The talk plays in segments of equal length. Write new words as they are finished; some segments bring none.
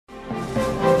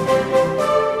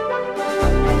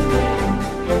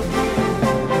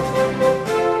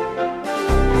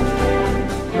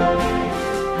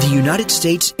United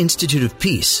States Institute of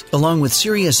Peace, along with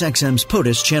SiriusXM's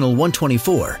POTUS Channel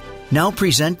 124, now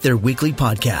present their weekly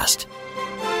podcast.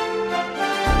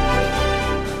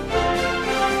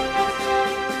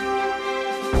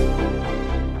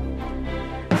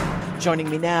 Joining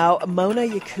me now, Mona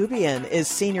Yacoubian is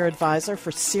Senior Advisor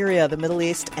for Syria, the Middle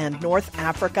East, and North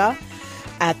Africa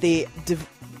at the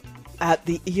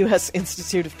U.S.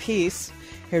 Institute of Peace.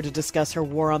 Here to discuss her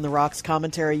War on the Rocks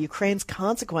commentary. Ukraine's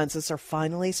consequences are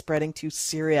finally spreading to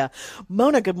Syria.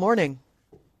 Mona, good morning.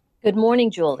 Good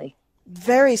morning, Julie.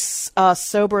 Very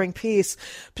sobering piece,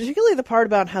 particularly the part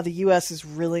about how the U.S. is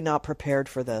really not prepared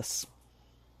for this.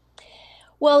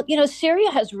 Well,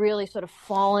 Syria has really sort of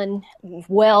fallen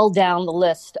well down the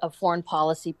list of foreign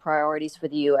policy priorities for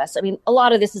the U.S. I mean, a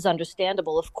lot of this is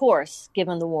understandable, of course,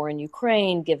 given the war in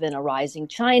Ukraine, given a rising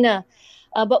China.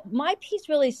 But my piece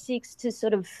really seeks to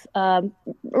sort of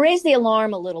raise the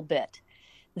alarm a little bit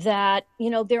that,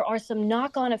 there are some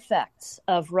knock-on effects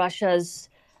of Russia's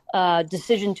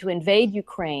decision to invade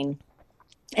Ukraine.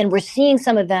 And we're seeing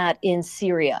some of that in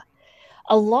Syria.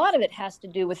 A lot of it has to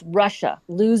do with Russia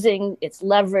losing its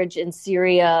leverage in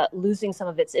Syria, losing some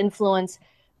of its influence.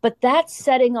 But that's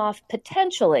setting off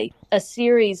potentially a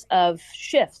series of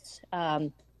shifts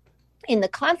in the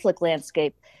conflict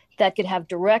landscape that could have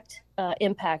direct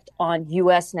impact on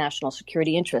U.S. national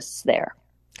security interests there.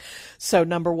 So,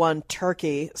 number one,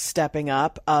 Turkey stepping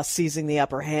up, seizing the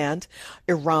upper hand.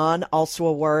 Iran also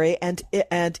a worry, and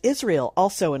Israel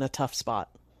also in a tough spot.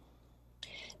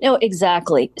 No,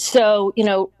 exactly. So,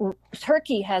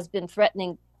 Turkey has been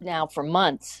threatening now for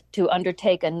months to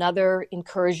undertake another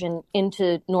incursion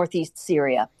into northeast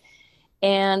Syria.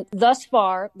 And thus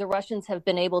far, the Russians have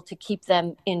been able to keep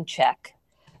them in check.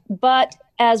 But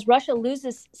as Russia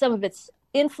loses some of its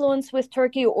influence with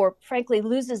Turkey, or frankly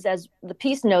loses, as the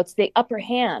piece notes, the upper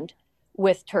hand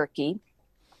with Turkey,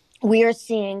 we are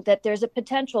seeing that there's a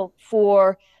potential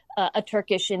for a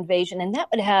Turkish invasion. And that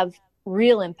would have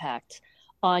real impact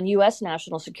on U.S.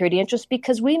 national security interests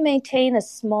because we maintain a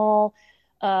small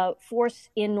force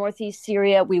in northeast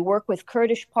Syria. We work with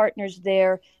Kurdish partners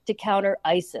there to counter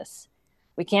ISIS.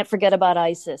 We can't forget about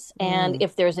ISIS. And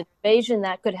if there's an invasion,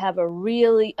 that could have a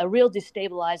real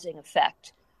destabilizing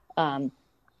effect and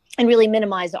really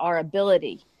minimize our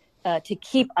ability to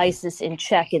keep ISIS in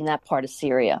check in that part of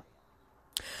Syria.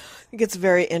 I think it's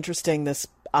very interesting, this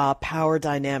power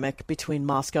dynamic between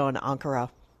Moscow and Ankara.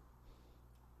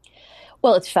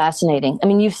 Well, it's fascinating. I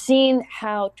mean, you've seen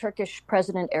how Turkish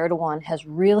President Erdogan has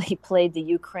really played the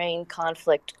Ukraine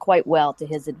conflict quite well to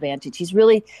his advantage. He's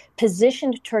really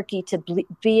positioned Turkey to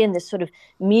be in this sort of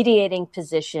mediating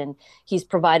position. He's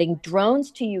providing drones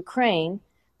to Ukraine,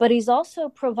 but he's also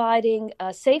providing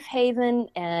a safe haven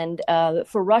and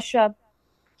for Russia,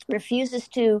 refuses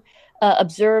to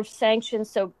observe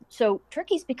sanctions. So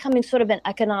Turkey's becoming sort of an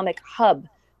economic hub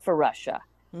for Russia.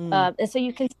 And so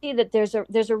you can see that there's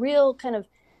a real kind of,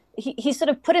 he sort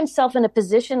of put himself in a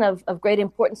position of great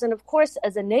importance. And of course,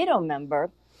 as a NATO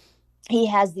member, he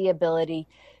has the ability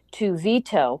to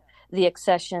veto the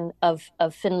accession of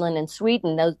Finland and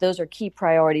Sweden. Those are key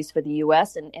priorities for the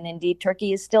U.S. And indeed,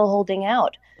 Turkey is still holding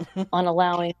out on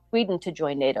allowing Sweden to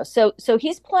join NATO. So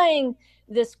he's playing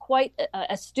this quite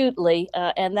astutely,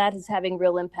 and that is having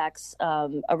real impacts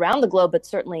around the globe, but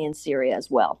certainly in Syria as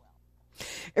well.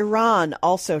 Iran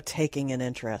also taking an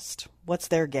interest. What's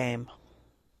their game?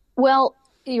 Well,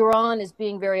 Iran is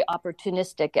being very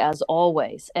opportunistic as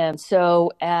always. And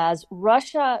so as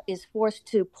Russia is forced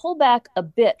to pull back a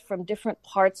bit from different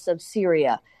parts of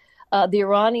Syria, the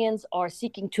Iranians are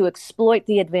seeking to exploit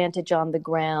the advantage on the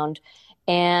ground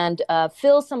and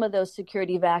fill some of those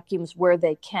security vacuums where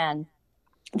they can.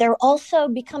 They're also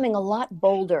becoming a lot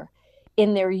bolder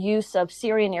in their use of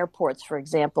Syrian airports, for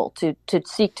example, to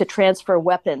seek to transfer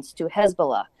weapons to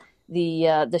Hezbollah, the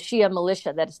Shia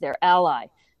militia that is their ally,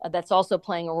 that's also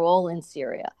playing a role in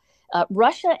Syria.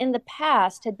 Russia in the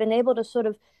past had been able to sort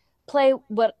of play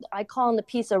what I call in the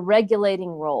piece a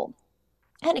regulating role,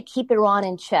 and to keep Iran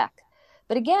in check.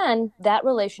 But again, that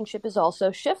relationship is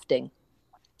also shifting.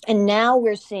 And now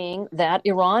we're seeing that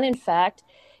Iran, in fact,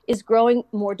 is growing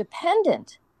more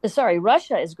dependent.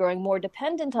 Russia is growing more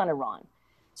dependent on Iran.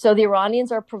 So the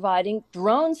Iranians are providing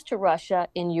drones to Russia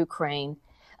in Ukraine.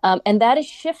 And that is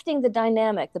shifting the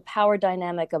dynamic, the power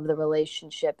dynamic of the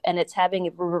relationship. And it's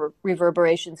having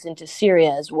reverberations into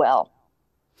Syria as well.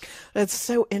 It's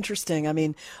so interesting. I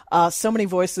mean, so many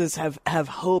voices have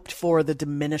hoped for the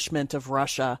diminishment of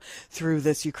Russia through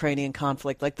this Ukrainian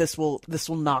conflict. Like this will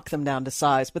knock them down to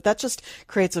size. But that just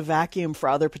creates a vacuum for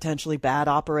other potentially bad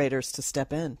operators to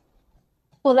step in.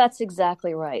 Well, that's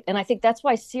exactly right. And I think that's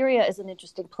why Syria is an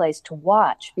interesting place to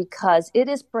watch, because it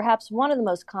is perhaps one of the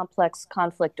most complex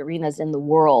conflict arenas in the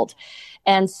world.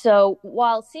 And so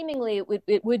while seemingly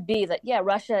it would be that, yeah,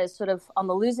 Russia is sort of on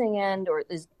the losing end or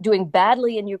is doing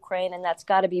badly in Ukraine, and that's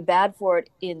got to be bad for it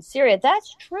in Syria,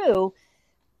 that's true.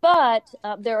 But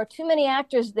there are too many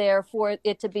actors there for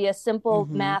it to be a simple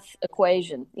math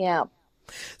equation. Yeah.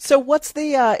 So what's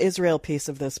the Israel piece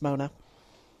of this, Mona?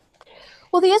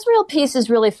 Well, the Israel piece is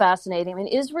really fascinating. I mean,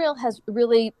 Israel has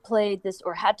really played this,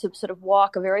 or had to sort of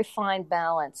walk a very fine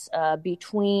balance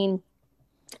between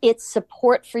its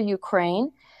support for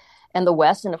Ukraine and the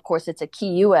West, and of course, it's a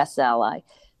key U.S. ally.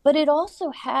 But it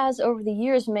also has, over the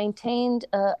years, maintained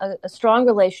a strong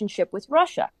relationship with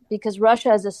Russia, because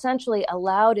Russia has essentially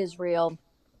allowed Israel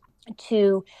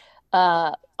to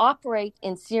operate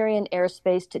in Syrian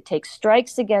airspace, to take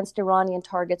strikes against Iranian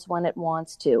targets when it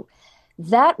wants to.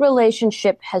 That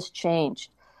relationship has changed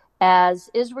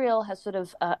as Israel has sort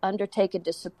of undertaken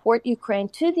to support Ukraine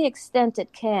to the extent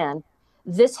it can.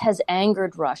 This has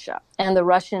angered Russia, and the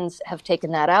Russians have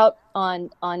taken that out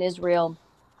on Israel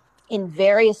in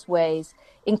various ways,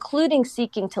 including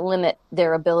seeking to limit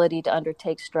their ability to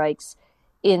undertake strikes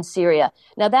in Syria.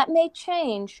 Now, that may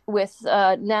change with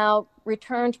now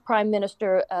returned Prime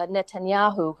Minister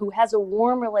Netanyahu, who has a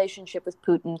warm relationship with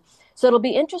Putin. So it'll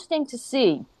be interesting to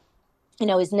see,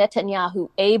 is Netanyahu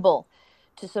able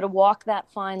to sort of walk that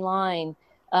fine line,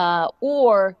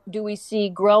 or do we see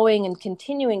growing and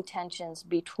continuing tensions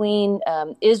between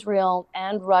Israel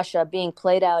and Russia being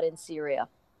played out in Syria?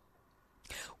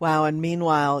 Wow. And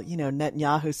meanwhile,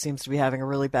 Netanyahu seems to be having a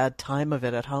really bad time of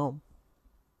it at home.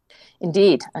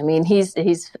 Indeed. I mean, he's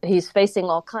facing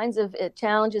all kinds of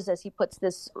challenges as he puts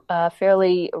this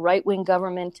fairly right-wing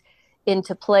government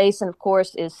into place, and of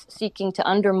course is seeking to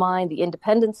undermine the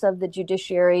independence of the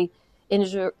judiciary in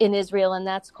Israel, and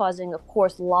that's causing, of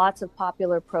course, lots of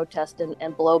popular protest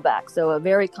and blowback. So a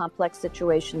very complex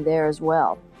situation there as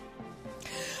well.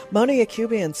 Mona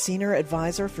Yacoubian, Senior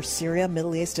Advisor for Syria,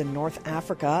 Middle East, and North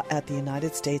Africa at the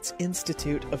United States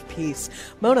Institute of Peace.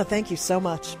 Mona, thank you so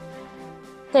much.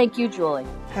 Thank you, Julie.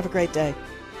 Have a great day.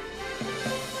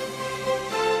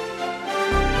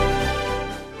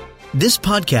 This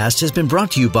podcast has been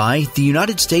brought to you by the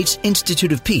United States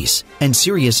Institute of Peace and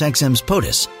SiriusXM's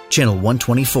POTUS, Channel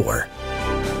 124.